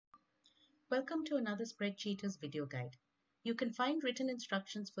Welcome to another Spreadsheeters video guide. You can find written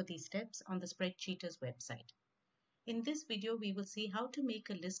instructions for these steps on the Spreadsheeters website. In this video, we will see how to make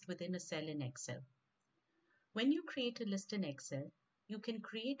a list within a cell in Excel. When you create a list in Excel, you can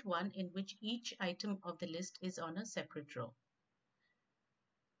create one in which each item of the list is on a separate row.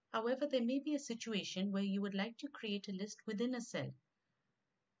 However, there may be a situation where you would like to create a list within a cell.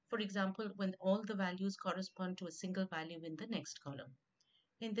 For example, when all the values correspond to a single value in the next column.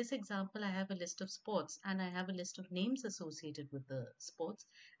 In this example, I have a list of sports and I have a list of names associated with the sports,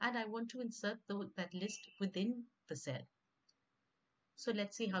 and I want to insert that list within the cell. So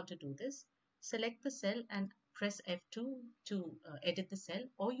let's see how to do this. Select the cell and press F2 to edit the cell,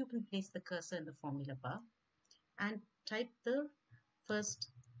 or you can place the cursor in the formula bar and type the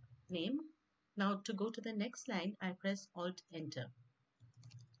first name. Now to go to the next line, I press Alt Enter,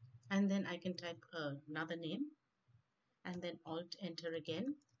 and then I can type another name, and then Alt Enter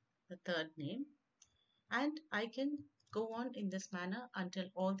again, the third name, and I can go on in this manner until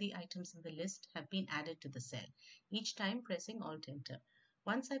all the items in the list have been added to the cell, each time pressing Alt Enter.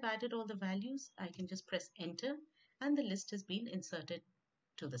 Once I've added all the values, I can just press Enter and the list has been inserted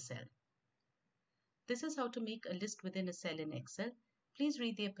to the cell. This is how to make a list within a cell in Excel. Please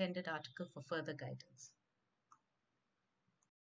read the appended article for further guidance.